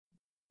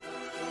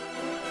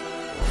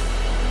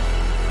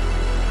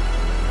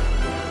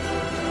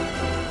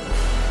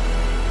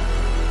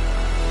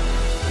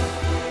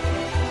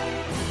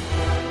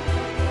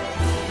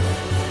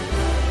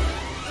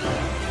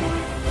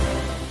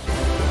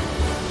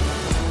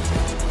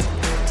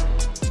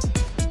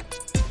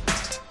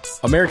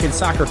American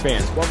soccer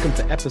fans, welcome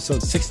to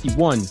episode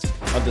 61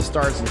 of the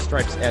Stars and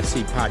Stripes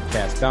FC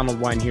podcast. Donald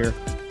Wine here,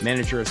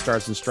 manager of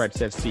Stars and Stripes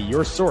FC,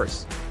 your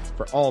source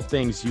for all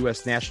things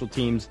U.S. national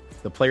teams,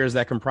 the players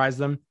that comprise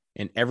them,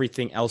 and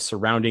everything else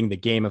surrounding the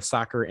game of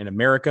soccer in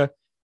America.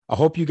 I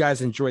hope you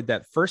guys enjoyed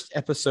that first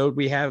episode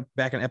we have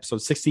back in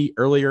episode 60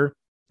 earlier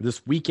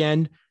this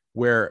weekend,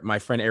 where my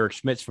friend Eric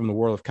Schmitz from the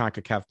World of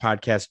CONCACAF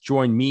podcast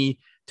joined me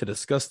to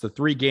discuss the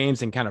three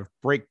games and kind of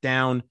break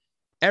down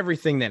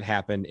everything that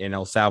happened in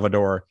El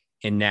Salvador,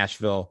 in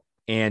Nashville,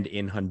 and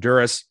in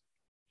Honduras.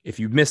 If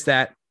you missed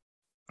that,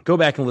 go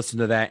back and listen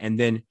to that and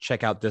then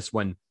check out this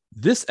one.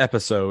 This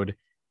episode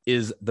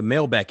is the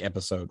mailbag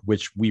episode,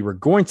 which we were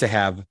going to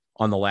have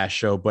on the last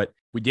show, but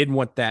we didn't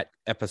want that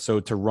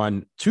episode to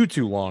run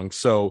too long.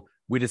 So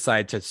we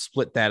decided to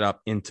split that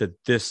up into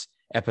this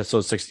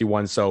episode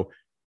 61. So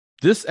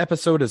this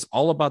episode is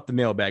all about the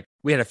mailbag.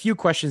 We had a few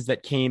questions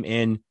that came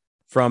in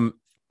from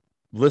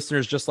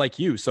listeners just like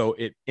you. So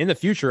in the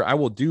future, I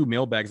will do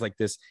mailbags like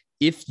this.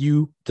 If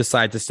you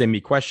decide to send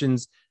me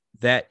questions,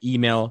 that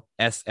email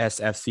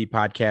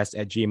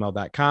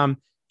ssfcpodcast@gmail.com.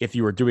 If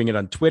you are doing it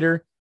on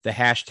Twitter, the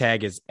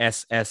hashtag is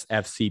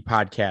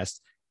ssfcpodcast.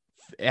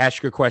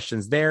 Ask your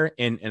questions there.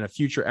 And in a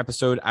future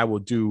episode, I will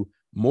do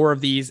more of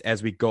these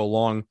as we go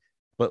along.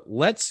 But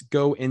let's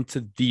go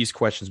into these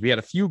questions. We had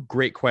a few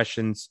great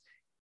questions,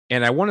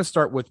 and I want to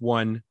start with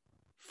one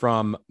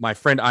from my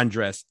friend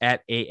Andres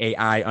at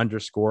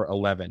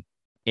AAI_11.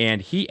 And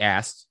he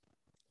asked,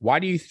 why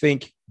do you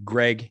think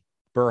Greg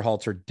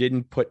Berhalter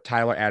didn't put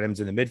Tyler Adams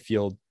in the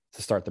midfield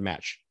to start the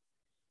match?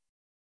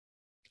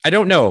 I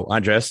don't know,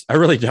 Andres. I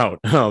really don't.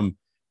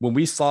 When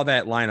we saw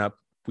that lineup,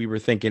 we were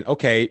thinking,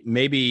 okay,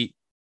 maybe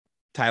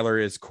Tyler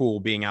is cool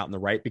being out in the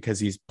right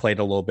because he's played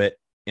a little bit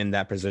in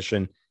that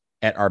position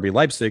at RB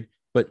Leipzig,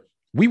 but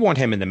we want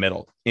him in the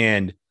middle.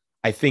 And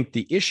I think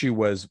the issue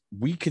was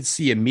we could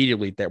see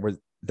immediately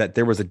that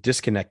there was a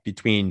disconnect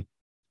between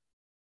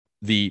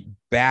the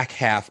back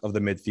half of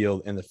the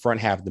midfield and the front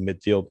half of the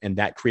midfield, and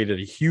that created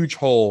a huge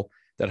hole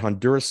that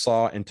Honduras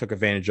saw and took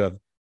advantage of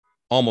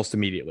almost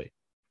immediately.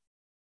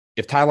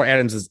 If Tyler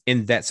Adams is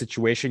in that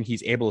situation,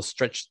 he's able to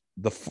stretch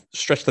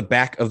the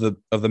back of the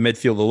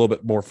midfield a little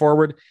bit more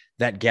forward.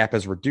 That gap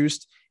is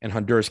reduced, and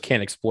Honduras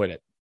can't exploit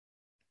it.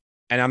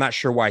 And I'm not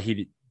sure why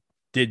he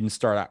didn't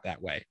start out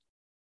that way.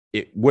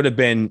 It would have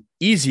been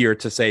easier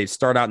to say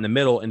start out in the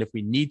middle, and if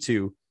we need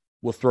to,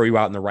 we'll throw you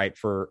out in the right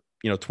for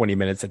 20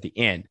 minutes at the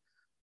end.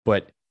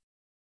 But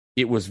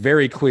it was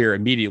very clear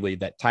immediately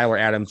that Tyler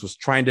Adams was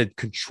trying to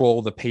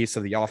control the pace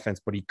of the offense,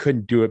 but he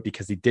couldn't do it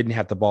because he didn't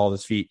have the ball at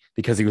his feet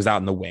because he was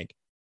out in the wing.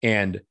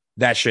 And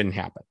that shouldn't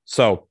happen.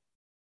 So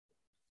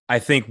I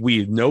think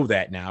we know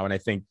that now. And I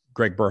think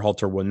Greg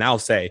Berhalter will now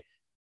say,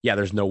 yeah,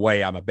 there's no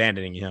way I'm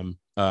abandoning him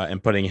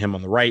and putting him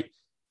on the right.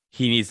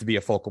 He needs to be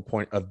a focal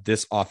point of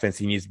this offense.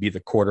 He needs to be the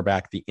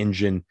quarterback, the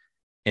engine,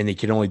 and he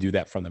can only do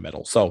that from the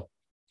middle. So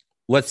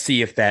let's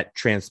see if that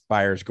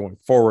transpires going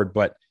forward.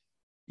 But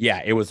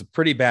yeah, it was a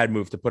pretty bad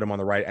move to put him on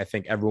the right. I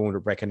think everyone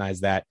would recognize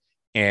that.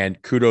 And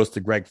kudos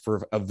to Greg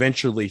for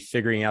eventually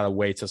figuring out a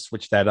way to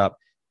switch that up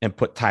and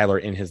put Tyler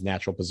in his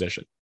natural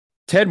position.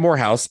 Ted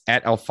Morehouse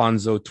at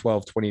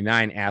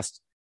Alfonso1229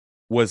 asked,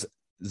 was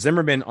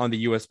Zimmerman on the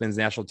U.S. men's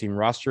national team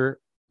roster?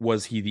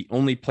 Was he the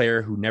only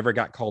player who never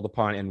got called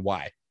upon, and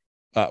why?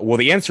 Well,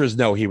 the answer is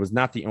no. He was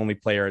not the only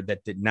player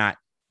that did not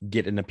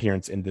get an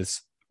appearance in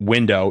this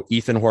window.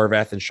 Ethan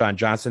Horvath and Sean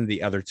Johnson,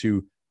 the other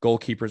two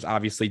goalkeepers,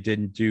 obviously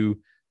didn't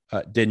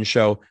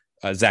show.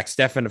 Zach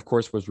Steffen, of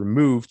course, was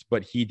removed,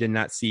 but he did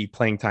not see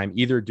playing time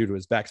either due to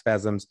his back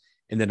spasms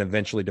and then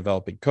eventually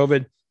developing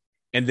COVID.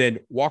 And then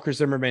Walker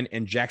Zimmerman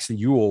and Jackson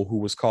Ewell, who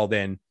was called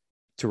in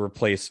to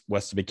replace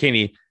Weston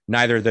McKennie,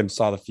 neither of them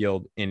saw the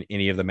field in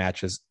any of the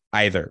matches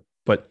either.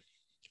 But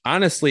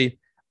honestly,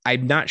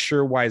 I'm not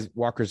sure why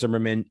Walker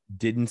Zimmerman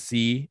didn't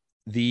see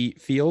the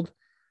field.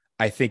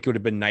 I think it would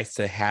have been nice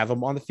to have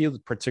him on the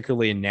field,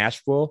 particularly in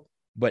Nashville,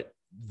 but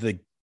the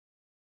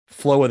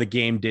flow of the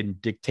game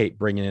didn't dictate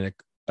bringing in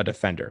a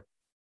defender.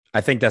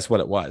 I think that's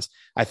what it was.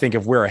 I think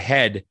if we're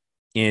ahead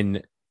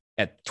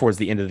towards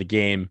the end of the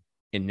game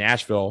in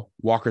Nashville,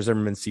 Walker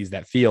Zimmerman sees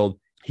that field.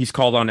 He's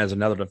called on as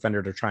another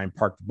defender to try and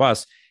park the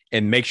bus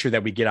and make sure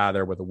that we get out of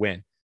there with a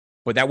win.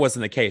 But that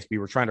wasn't the case. We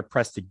were trying to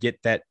press to get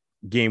that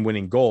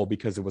game-winning goal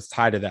because it was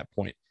tied at that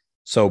point.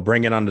 So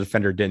bringing on the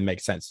defender didn't make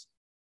sense.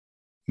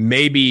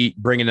 Maybe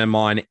bringing them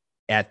on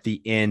at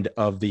the end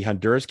of the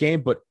Honduras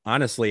game, but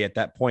honestly, at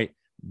that point,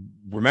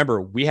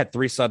 remember, we had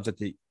three subs at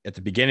the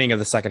beginning of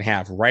the second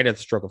half, right at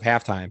the stroke of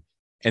halftime,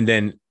 and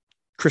then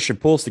Christian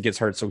Pulisic gets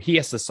hurt, so he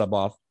has to sub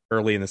off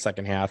early in the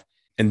second half,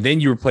 and then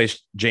you replace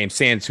James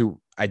Sands,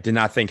 who I did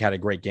not think had a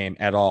great game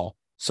at all.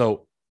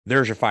 So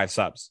there's your five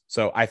subs.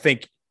 So I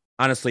think,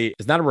 honestly,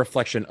 it's not a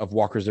reflection of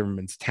Walker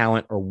Zimmerman's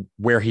talent or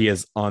where he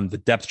is on the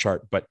depth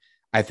chart, but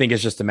I think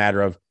it's just a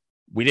matter of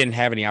we didn't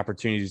have any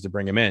opportunities to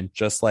bring him in.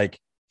 Just like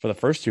for the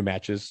first two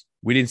matches,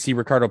 we didn't see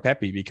Ricardo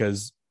Pepi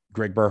because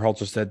Greg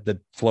Berhalter said the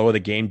flow of the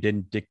game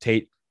didn't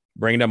dictate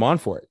bringing him on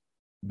for it.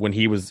 When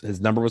his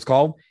number was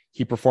called,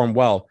 he performed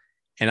well.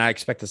 And I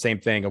expect the same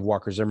thing of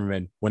Walker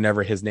Zimmerman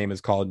whenever his name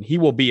is called. And he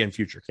will be in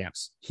future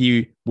camps.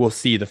 He will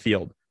see the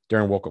field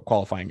during World Cup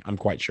qualifying. I'm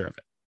quite sure of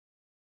it.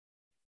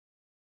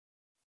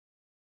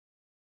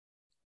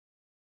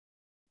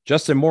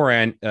 Justin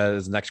Moran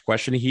is the next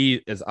question.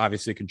 He is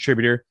obviously a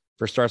contributor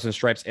for Stars and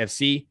Stripes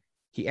FC.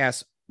 He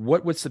asks,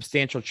 what would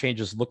substantial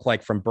changes look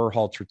like from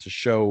Berhalter to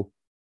show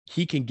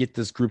he can get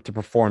this group to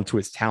perform to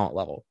its talent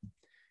level?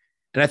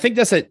 And I think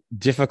that's a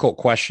difficult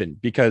question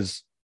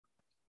because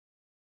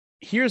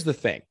here's the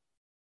thing.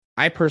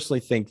 I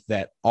personally think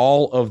that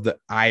all of the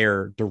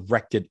ire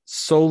directed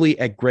solely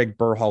at Greg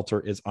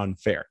Berhalter is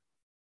unfair.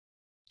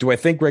 Do I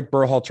think Greg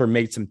Berhalter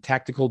made some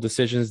tactical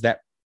decisions that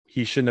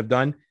he shouldn't have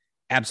done?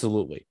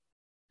 Absolutely.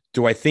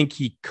 Do I think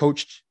he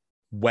coached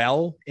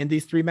well in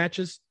these 3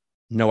 matches?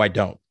 No, I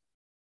don't.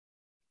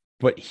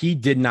 But he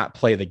did not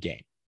play the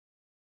game.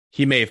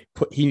 He may have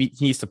he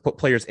needs to put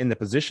players in the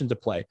position to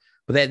play.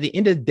 But at the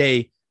end of the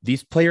day,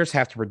 these players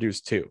have to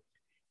produce too.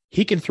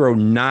 He can throw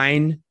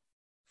 9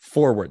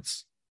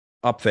 forwards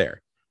up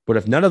there. But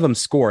if none of them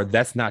score,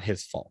 that's not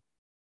his fault.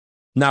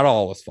 Not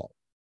all his fault.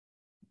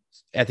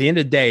 At the end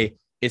of the day,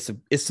 it's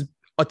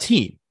a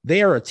team.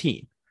 They are a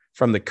team.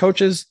 From the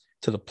coaches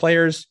to the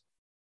players,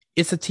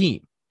 it's a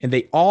team. And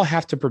they all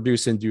have to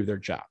produce and do their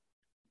job.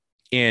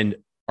 And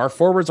our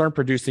forwards aren't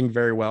producing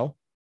very well.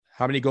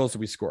 How many goals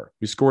did we score?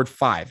 We scored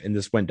 5 in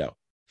this window.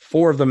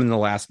 4 of them in the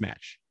last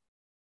match.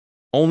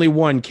 Only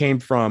 1 came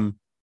from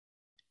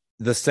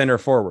the center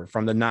forward,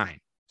 from the 9.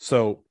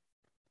 So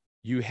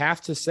you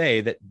have to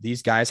say that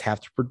these guys have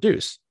to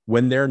produce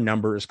when their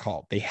number is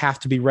called. They have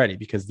to be ready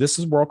because this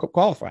is World Cup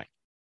qualifying.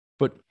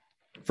 But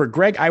for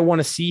Greg, I want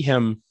to see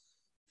him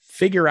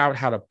figure out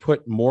how to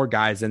put more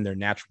guys in their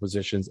natural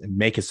positions and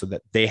make it so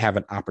that they have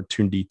an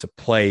opportunity to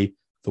play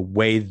the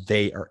way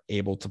they are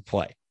able to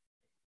play.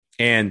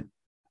 And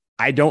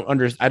I don't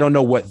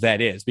know what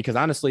that is because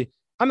honestly,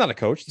 I'm not a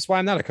coach. That's why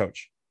I'm not a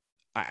coach.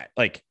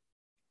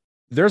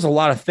 There's a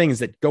lot of things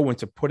that go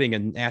into putting a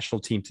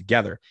national team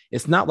together.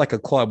 It's not like a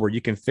club where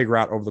you can figure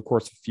out over the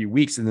course of a few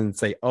weeks and then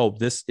say, oh,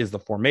 this is the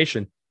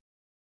formation.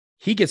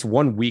 He gets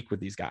 1 week with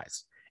these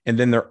guys and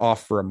then they're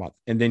off for a month.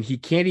 And then he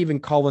can't even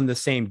call in the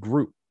same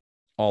group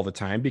all the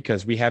time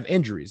because we have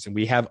injuries and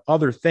we have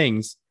other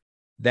things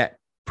that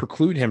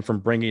preclude him from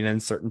bringing in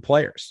certain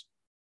players.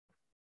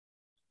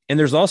 And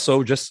there's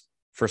also just,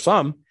 for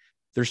some,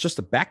 there's just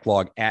a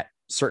backlog at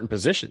certain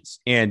positions.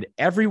 And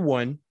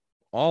everyone,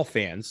 all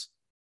fans,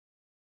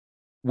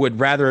 would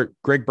rather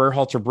Greg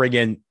Berhalter bring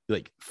in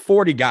like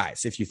 40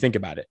 guys, if you think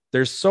about it.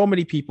 There's so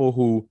many people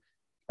who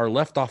are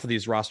left off of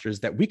these rosters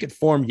that we could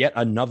form yet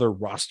another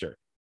roster.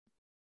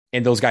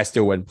 And those guys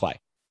still wouldn't play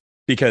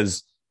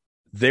because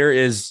there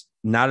is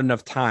not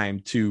enough time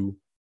to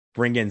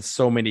bring in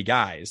so many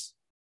guys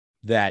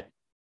that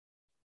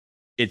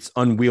it's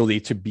unwieldy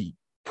to be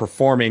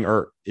performing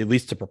or at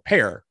least to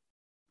prepare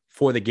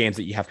for the games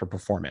that you have to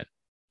perform in.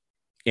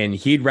 And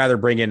he'd rather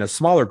bring in a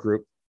smaller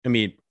group. I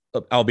mean,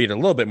 albeit a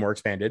little bit more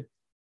expanded,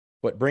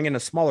 but bring in a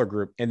smaller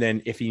group. And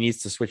then if he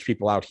needs to switch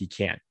people out, he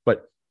can.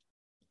 But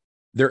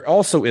there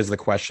also is the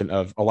question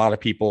of a lot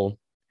of people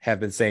have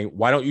been saying,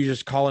 why don't you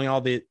just call in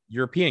all the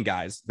European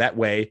guys? That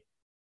way,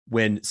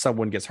 when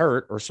someone gets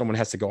hurt or someone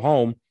has to go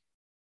home,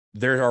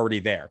 they're already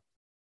there.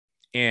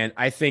 And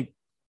I think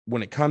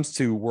when it comes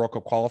to World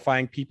Cup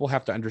qualifying, people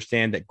have to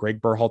understand that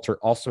Greg Berhalter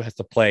also has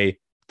to play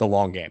the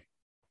long game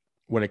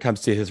when it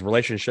comes to his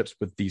relationships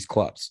with these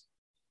clubs.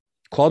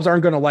 Clubs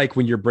aren't going to like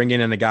when you're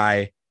bringing in a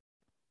guy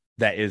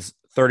that is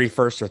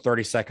 31st or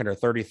 32nd or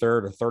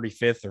 33rd or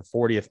 35th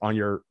or 40th on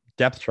your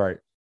depth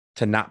chart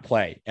to not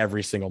play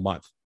every single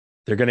month.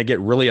 They're going to get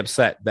really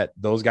upset that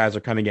those guys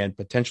are coming in,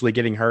 potentially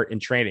getting hurt in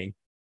training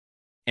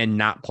and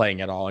not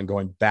playing at all and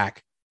going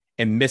back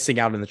and missing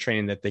out on the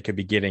training that they could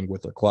be getting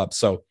with their club.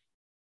 So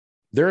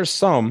there are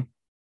some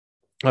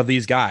of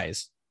these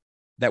guys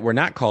that were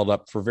not called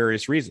up for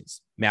various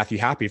reasons. Matthew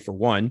Happy, for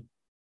one,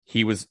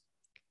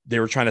 they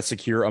were trying to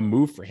secure a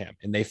move for him,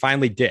 and they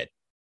finally did.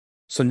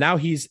 So now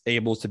he's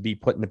able to be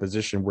put in a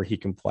position where he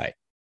can play,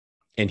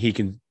 and he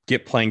can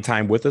get playing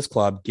time with his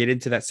club, get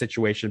into that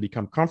situation,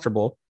 become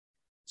comfortable,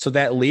 so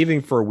that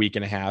leaving for a week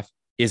and a half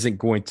isn't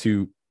going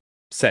to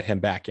set him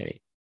back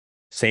any.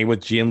 Same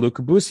with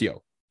Gianluca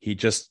Busio. He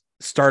just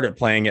started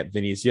playing at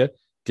Venezia.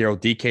 Daryl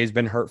Dike has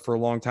been hurt for a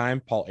long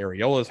time. Paul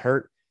Arriola's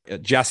hurt.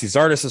 Gyasi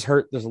Zardes is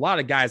hurt. There's a lot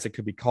of guys that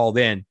could be called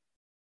in,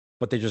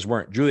 but they just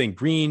weren't. Julian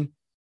Green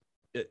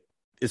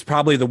is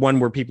probably the one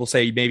where people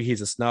say maybe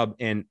he's a snub.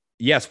 And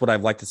yes, would I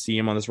like to see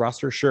him on this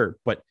roster? Sure.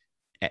 But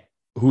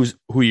who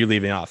are you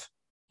leaving off?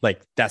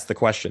 Like, that's the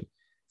question.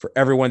 For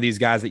every one of these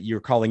guys that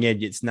you're calling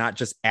in, it's not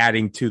just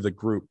adding to the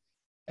group.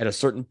 At a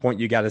certain point,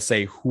 you got to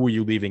say, who are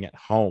you leaving at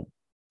home?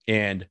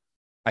 And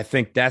I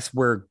think that's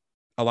where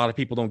a lot of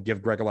people don't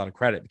give Greg a lot of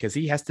credit because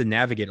he has to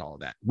navigate all of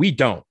that. We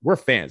don't. We're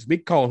fans. We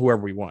call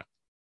whoever we want.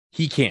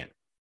 He can't.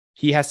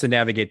 He has to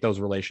navigate those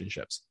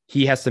relationships.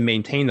 He has to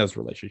maintain those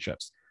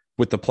relationships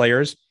with the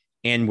players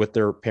and with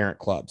their parent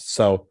clubs.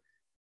 So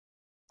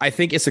I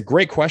think it's a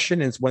great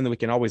question, and it's one that we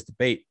can always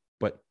debate.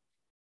 But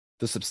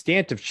the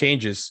substantive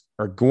changes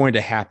are going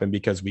to happen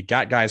because we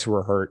got guys who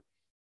are hurt,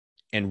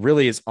 and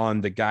really is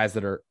on the guys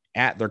that are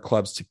at their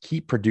clubs to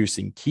keep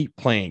producing, keep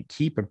playing,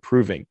 keep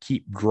improving,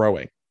 keep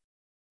growing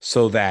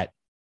so that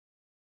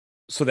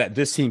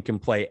this team can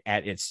play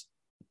at its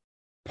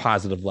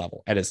positive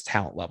level, at its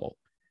talent level.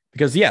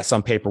 Because yes,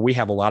 on paper, we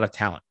have a lot of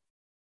talent,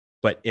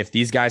 but if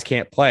these guys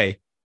can't play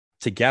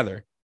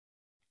together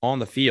on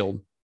the field,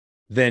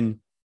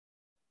 then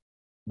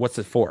what's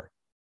it for?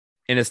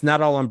 And it's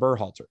not all on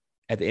Berhalter.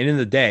 At the end of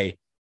the day,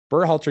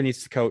 Berhalter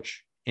needs to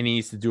coach and he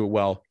needs to do it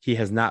well. He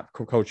has not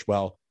coached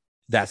well.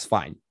 That's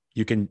fine.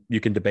 You can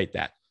debate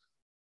that.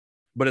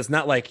 But it's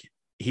not like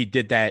he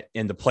did that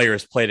and the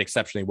players played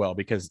exceptionally well,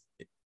 because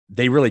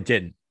they really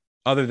didn't.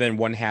 Other than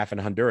one half in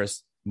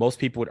Honduras, most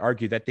people would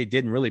argue that they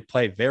didn't really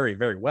play very,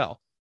 very well.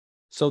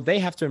 So they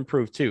have to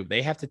improve too.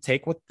 They have to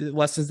take what the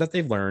lessons that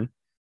they've learned,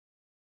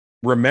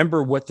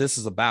 remember what this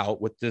is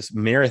about, what this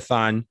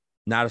marathon,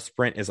 not a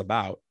sprint, is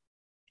about,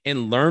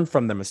 and learn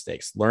from the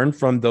mistakes, learn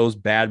from those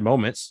bad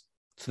moments,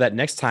 so that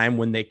next time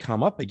when they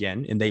come up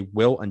again, and they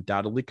will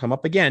undoubtedly come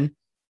up again,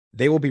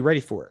 they will be ready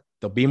for it.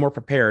 They'll be more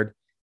prepared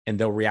and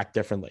they'll react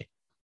differently.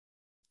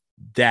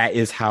 That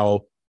is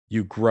how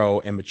you grow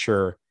and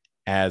mature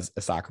as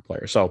a soccer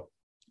player. So,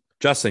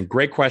 Justin,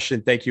 great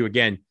question. Thank you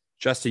again.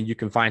 Justin, you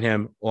can find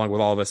him along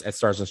with all of us at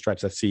Stars and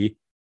Stripes FC,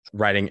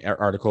 writing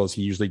articles.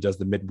 He usually does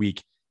the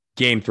midweek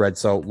game thread,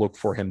 so look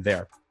for him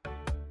there.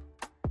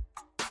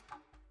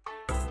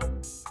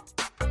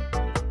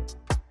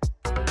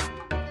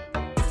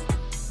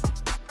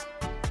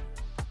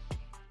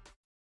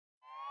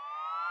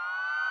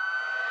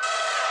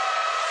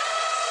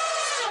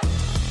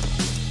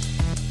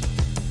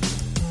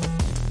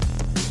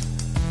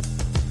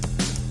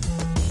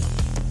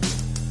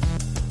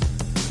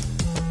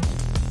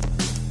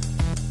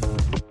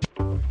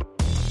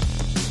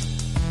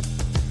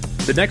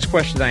 The next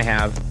question I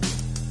have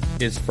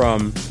is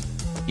from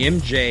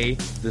MJ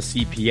the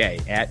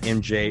CPA at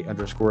MJ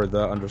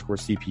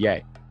 _the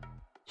CPA.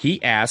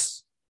 He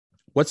asks,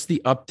 what's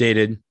the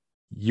updated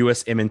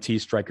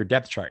USMNT striker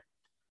depth chart?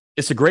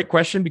 It's a great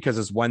question because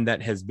it's one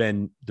that has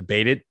been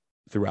debated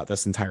throughout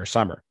this entire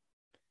summer.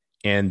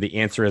 And the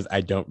answer is,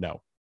 I don't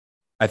know.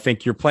 I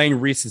think you're playing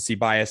recency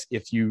bias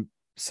if you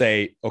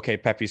say, okay,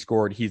 Pepe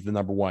scored, he's the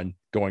number one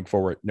going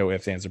forward, no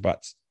ifs, ands, or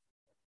buts.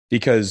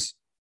 Because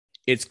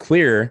it's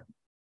clear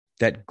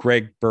that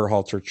Greg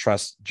Berhalter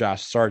trusts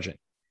Josh Sargent.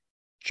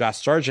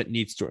 Josh Sargent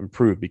needs to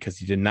improve because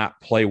he did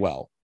not play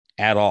well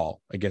at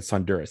all against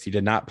Honduras. He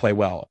did not play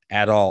well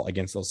at all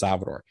against El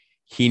Salvador.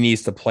 He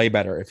needs to play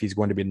better if he's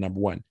going to be the number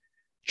one.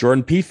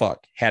 Jordan Pefok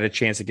had a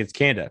chance against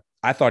Canada.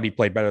 I thought he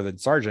played better than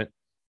Sargent,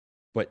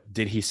 but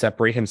did he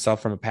separate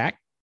himself from a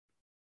pack?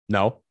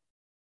 No.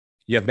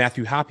 You have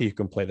Matthew Hoppe who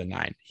can play the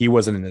 9. He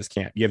wasn't in this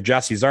camp. You have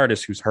Gyasi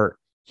Zardes who's hurt.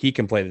 He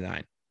can play the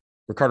 9.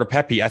 Ricardo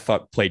Pepi, I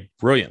thought, played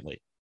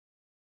brilliantly.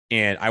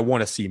 And I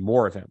want to see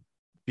more of him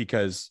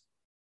because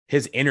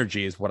his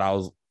energy is what I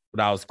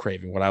was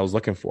craving, what I was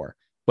looking for.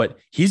 But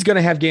he's going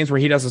to have games where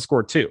he doesn't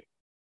score too.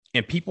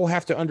 And people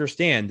have to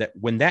understand that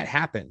when that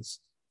happens,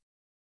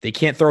 they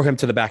can't throw him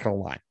to the back of the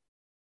line,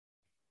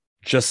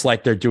 just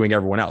like they're doing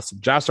everyone else.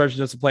 If Josh Sargent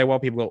doesn't play well,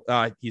 people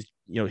go,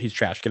 he's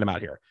trash. Get him out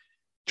of here.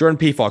 Jordan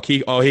Pefok,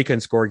 he can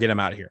score. Get him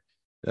out of here.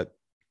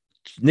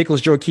 Nicholas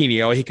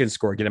Gioacchini, he can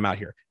score. Get him out of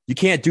here. You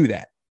can't do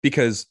that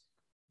because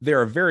there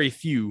are very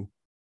few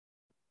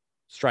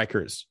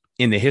strikers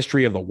in the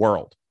history of the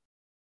world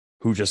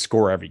who just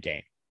score every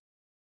game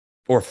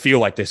or feel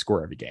like they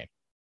score every game.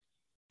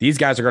 These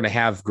guys are going to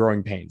have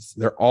growing pains.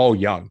 They're all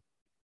young.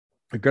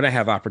 They're going to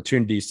have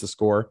opportunities to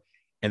score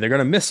and they're going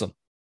to miss them.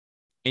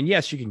 And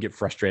yes, you can get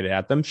frustrated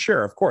at them.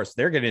 Sure, of course,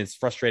 they're getting as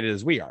frustrated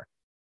as we are,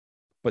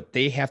 but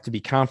they have to be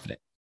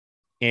confident.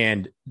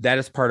 And that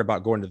is part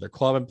about going to their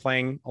club and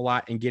playing a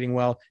lot and getting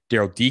well.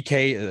 Daryl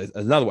DK,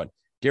 another one.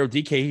 Daryl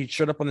DK, he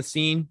showed up on the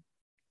scene.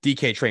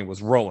 DK train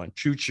was rolling.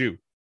 Choo-choo.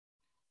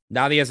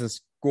 Now he hasn't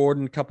scored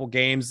in a couple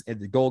games at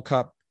the Gold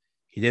Cup.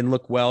 He didn't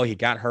look well. He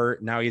got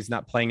hurt. Now he's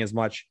not playing as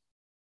much.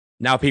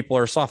 Now people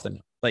are softening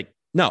him. Like,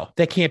 no,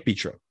 that can't be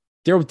true.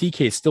 Daryl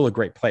DK is still a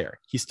great player.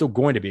 He's still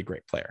going to be a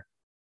great player.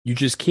 You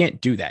just can't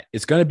do that.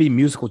 It's going to be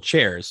musical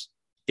chairs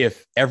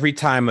if every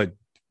time a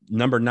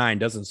number 9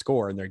 doesn't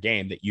score in their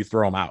game that you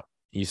throw him out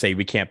and you say,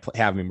 we can't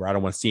have him anymore. I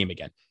don't want to see him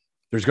again.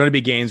 There's going to be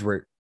games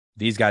where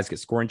these guys get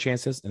scoring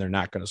chances and they're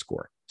not going to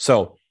score.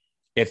 So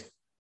if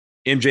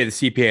MJ,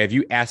 the CPA, if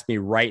you ask me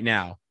right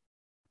now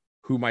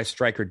who my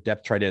striker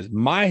depth chart is,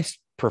 my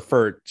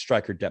preferred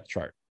striker depth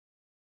chart,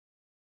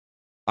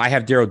 I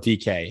have Daryl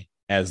DK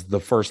as the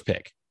first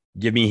pick.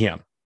 Give me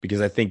him because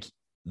I think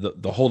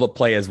the hold-up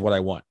play is what I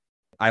want.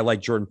 I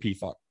like Jordan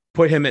Pefok.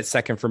 Put him at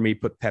second for me.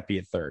 Put Pepe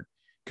at third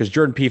because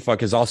Jordan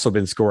Pefok has also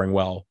been scoring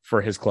well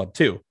for his club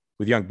too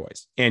with young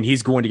boys. And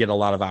he's going to get a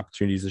lot of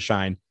opportunities to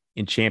shine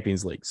in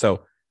Champions League.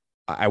 So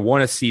I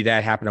want to see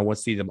that happen. I want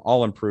to see them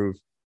all improve.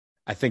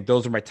 I think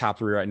those are my top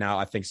 3 right now.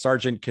 I think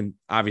Sargent can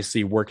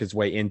obviously work his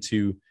way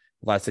into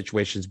a lot of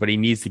situations, but he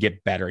needs to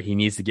get better. He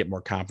needs to get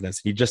more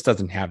confidence. He just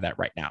doesn't have that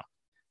right now.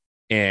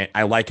 And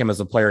I like him as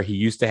a player. He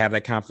used to have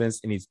that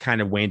confidence, and he's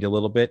kind of waned a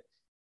little bit,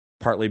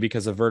 partly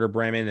because of Werder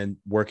Bremen and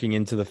working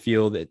into the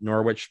field at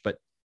Norwich. But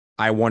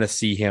I want to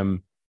see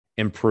him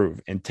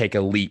improve and take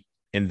a leap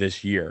in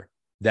this year.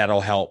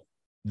 That'll help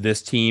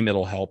this team.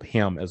 It'll help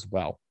him as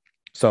well.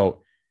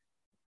 So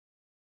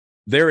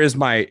there is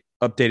my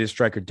updated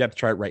striker depth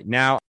chart right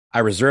now. I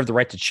reserve the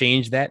right to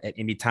change that at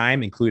any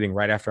time, including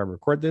right after I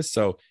record this.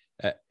 So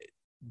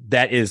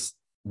that is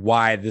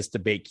why this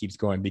debate keeps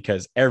going,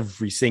 because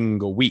every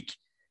single week,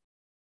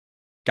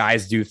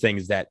 guys do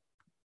things that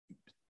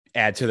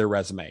add to their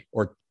resume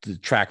or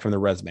detract from the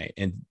resume,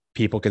 and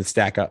people can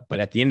stack up. But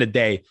at the end of the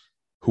day,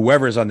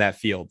 whoever's on that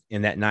field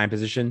in that 9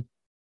 position,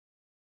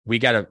 we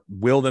got to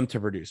will them to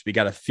produce. We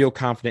got to feel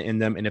confident in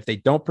them. And if they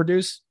don't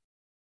produce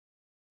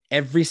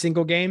every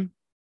single game,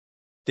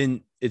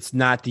 then it's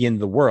not the end of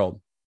the world,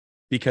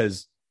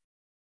 because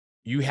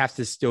you have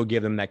to still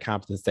give them that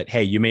confidence that,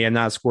 hey, you may have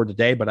not scored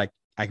today, but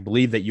I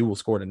believe that you will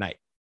score tonight.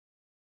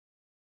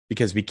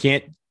 Because we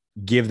can't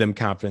give them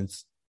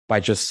confidence by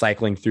just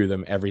cycling through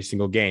them every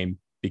single game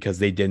because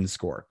they didn't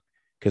score,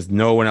 because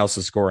no one else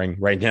is scoring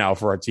right now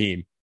for our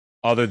team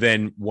other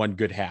than one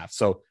good half.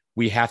 So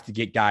we have to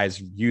get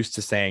guys used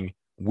to saying,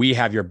 we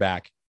have your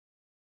back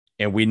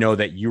and we know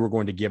that you are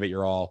going to give it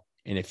your all.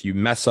 And if you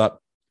mess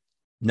up,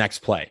 next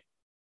play.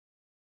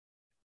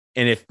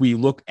 And if we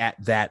look at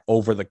that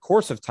over the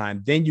course of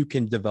time, then you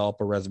can develop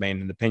a resume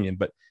and an opinion.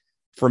 But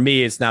for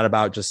me, it's not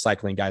about just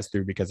cycling guys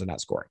through because they're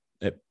not scoring,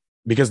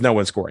 because no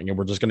one's scoring. And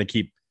we're just going to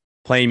keep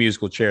playing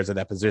musical chairs at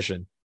that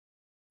position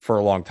for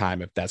a long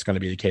time if that's going to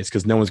be the case,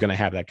 because no one's going to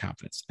have that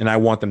confidence. And I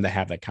want them to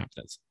have that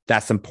confidence.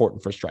 That's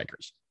important for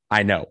strikers.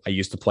 I know. I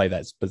used to play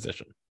that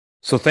position.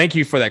 So thank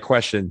you for that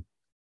question.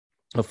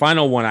 The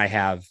final one I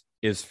have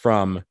is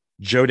from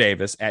Joe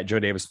Davis at Joe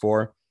Davis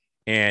 4.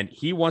 And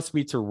he wants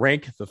me to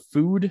rank the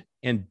food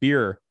and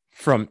beer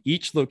from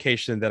each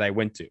location that I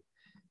went to.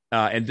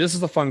 And this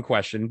is a fun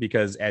question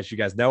because, as you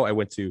guys know, I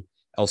went to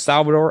El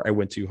Salvador, I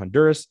went to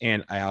Honduras,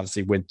 and I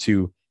obviously went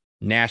to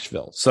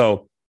Nashville.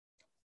 So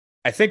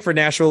I think for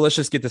Nashville, let's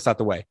just get this out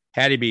the way.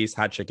 Hattie B's,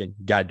 hot chicken,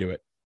 got to do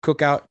it.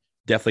 Cookout,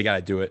 definitely got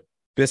to do it.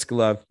 Biscuit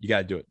Love, you got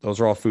to do it.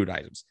 Those are all food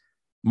items.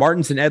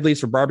 Martin's and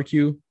Edley's for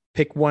barbecue.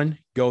 Pick one,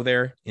 go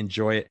there,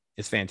 enjoy it.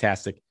 It's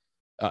fantastic.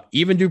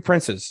 Even do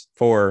Prince's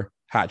for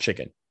hot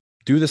chicken.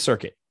 Do the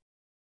circuit.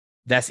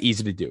 That's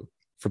easy to do.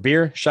 For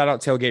beer, shout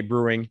out Tailgate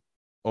Brewing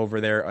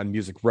over there on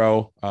Music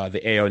Row,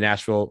 the AO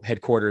Nashville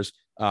headquarters.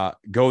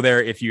 Go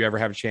there if you ever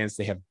have a chance.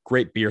 They have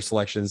great beer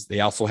selections.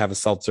 They also have a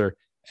seltzer,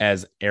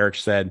 as Eric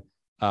said,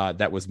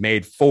 that was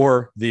made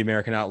for the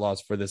American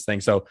Outlaws for this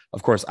thing. So,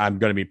 of course, I'm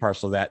going to be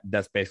partial to that.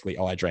 That's basically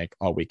all I drank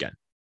all weekend.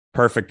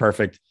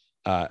 Perfect.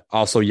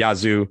 Also,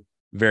 Yazoo,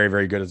 very,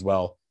 very good as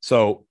well.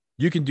 So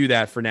you can do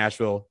that for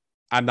Nashville.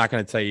 I'm not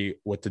going to tell you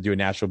what to do in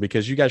Nashville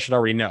because you guys should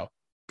already know.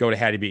 Go to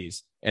Hattie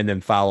B's and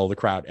then follow the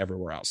crowd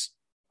everywhere else.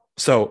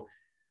 So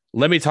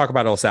let me talk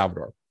about El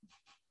Salvador.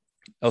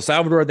 El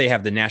Salvador, they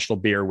have the national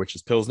beer, which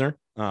is Pilsner.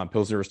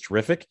 Pilsner is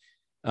terrific.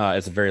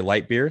 It's a very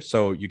light beer.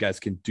 So you guys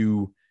can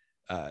do,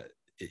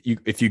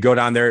 if you go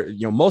down there,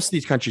 most of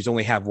these countries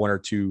only have 1 or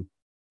 2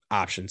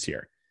 options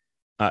here.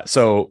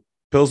 So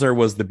Pilsner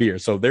was the beer.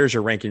 So there's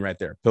your ranking right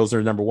there.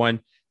 Pilsner number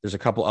 1. There's a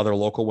couple other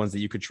local ones that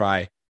you could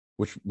try,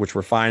 which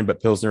were fine,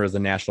 but Pilsner is the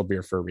national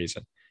beer for a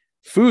reason.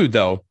 Food,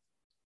 though,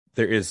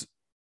 there is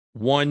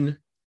one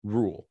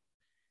rule.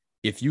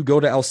 If you go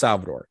to El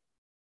Salvador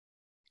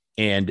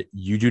and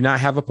you do not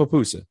have a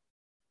pupusa,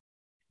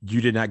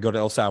 you did not go to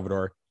El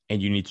Salvador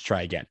and you need to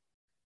try again.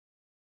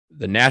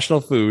 The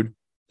national food,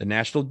 the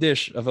national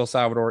dish of El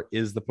Salvador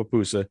is the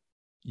pupusa.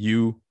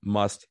 You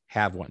must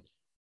have one.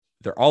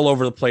 They're all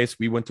over the place.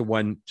 We went to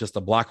one just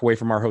a block away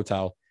from our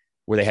hotel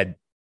where they had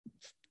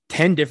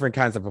 10 different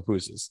kinds of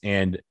pupusas.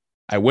 And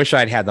I wish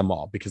I'd had them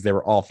all because they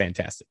were all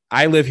fantastic.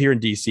 I live here in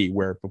DC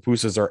where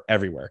pupusas are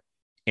everywhere.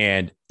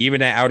 And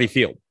even at Audi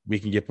Field, we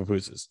can get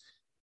pupusas.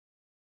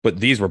 But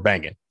these were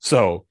banging.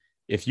 So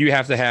if you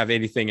have to have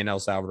anything in El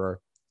Salvador,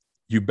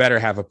 you better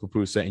have a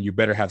pupusa and you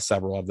better have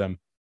several of them.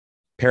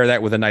 Pair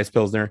that with a nice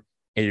Pilsner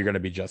and you're going to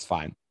be just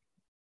fine.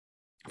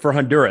 For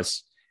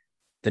Honduras,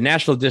 the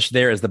national dish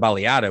there is the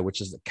baleada, which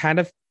is kind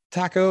of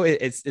taco.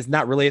 It's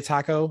not really a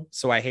taco.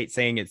 So I hate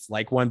saying it's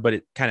like one, but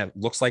it kind of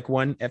looks like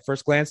one at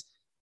first glance.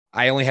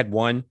 I only had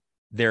one.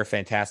 They're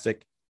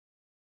fantastic.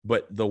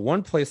 But the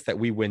one place that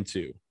we went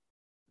to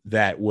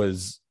that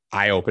was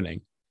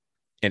eye-opening,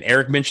 and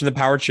Eric mentioned the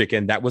power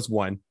chicken. That was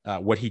one.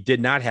 What he did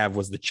not have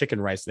was the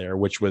chicken rice there,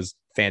 which was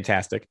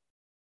fantastic.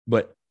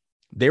 But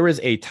there is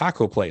a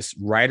taco place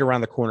right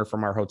around the corner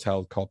from our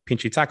hotel called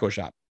Pinchy Taco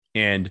Shop.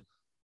 And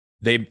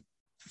they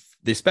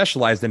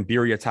specialized in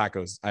birria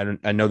tacos.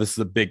 I know this is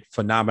a big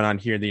phenomenon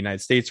here in the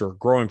United States, or a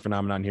growing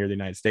phenomenon here in the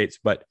United States,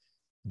 but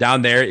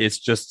down there, it's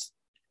just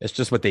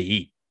what they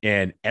eat.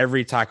 And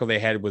every taco they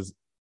had was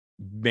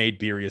made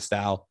birria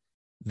style.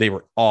 They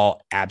were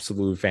all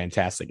absolutely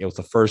fantastic. It was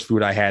the first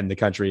food I had in the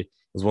country. It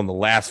was one of the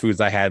last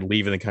foods I had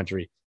leaving the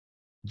country.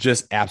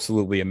 Just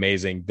absolutely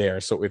amazing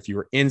there. So if you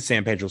were in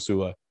San Pedro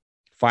Sula,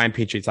 find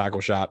Pinchy Taco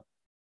Shop.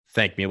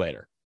 thank me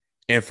later.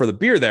 And for the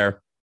beer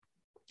there,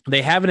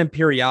 they have an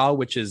Imperial,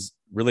 which is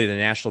really the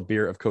national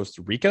beer of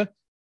Costa Rica,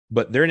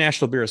 but their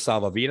national beer is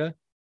Salvavida.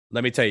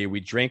 Let me tell you, we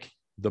drank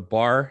the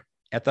bar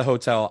at the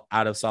hotel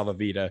out of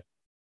Salvavida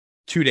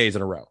 2 days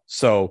in a row.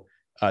 So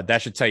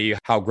that should tell you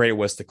how great it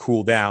was to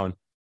cool down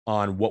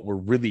on what were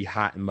really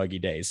hot and muggy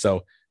days.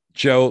 So,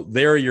 Joe,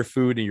 there are your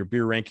food and your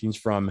beer rankings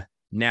from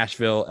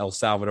Nashville, El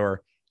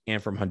Salvador,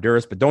 and from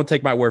Honduras. But don't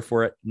take my word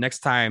for it. Next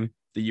time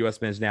the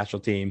U.S. men's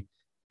national team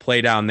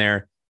play down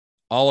there,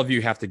 all of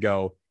you have to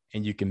go,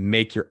 and you can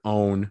make your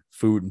own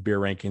food and beer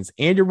rankings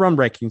and your rum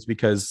rankings,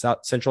 because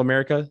Central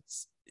America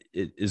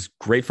is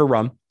great for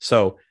rum.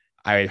 So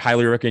I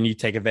highly recommend you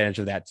take advantage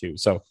of that too.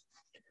 So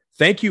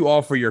thank you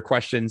all for your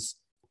questions.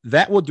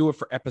 That will do it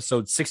for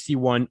episode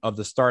 61 of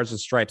the Stars and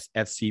Stripes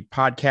FC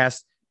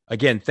podcast.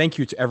 Again, thank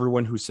you to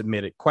everyone who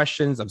submitted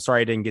questions. I'm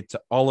sorry I didn't get to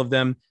all of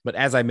them, but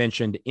as I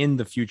mentioned, in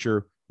the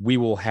future, we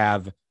will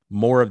have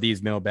more of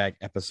these mailbag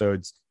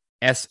episodes.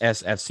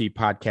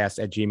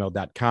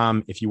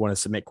 ssfcpodcast@gmail.com if you want to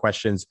submit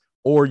questions,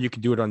 or you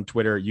can do it on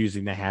Twitter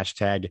using the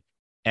hashtag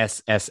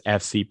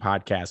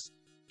 #SSFCpodcast.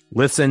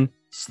 Listen,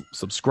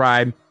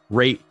 subscribe,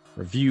 rate,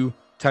 review,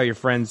 tell your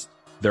friends.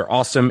 They're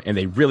awesome and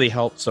they really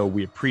help. So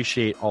we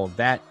appreciate all of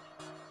that.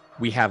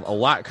 We have a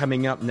lot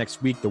coming up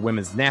next week. The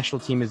women's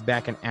national team is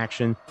back in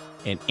action,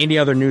 and any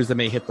other news that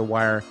may hit the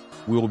wire,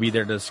 we will be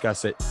there to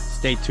discuss it.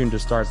 Stay tuned to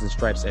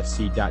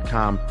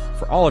starsandstripesfc.com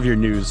for all of your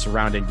news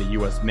surrounding the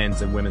U.S.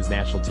 men's and women's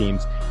national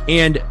teams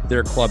and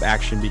their club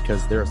action,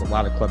 because there's a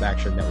lot of club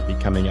action that will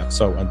be coming up.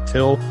 So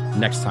until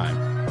next time,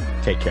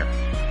 take care.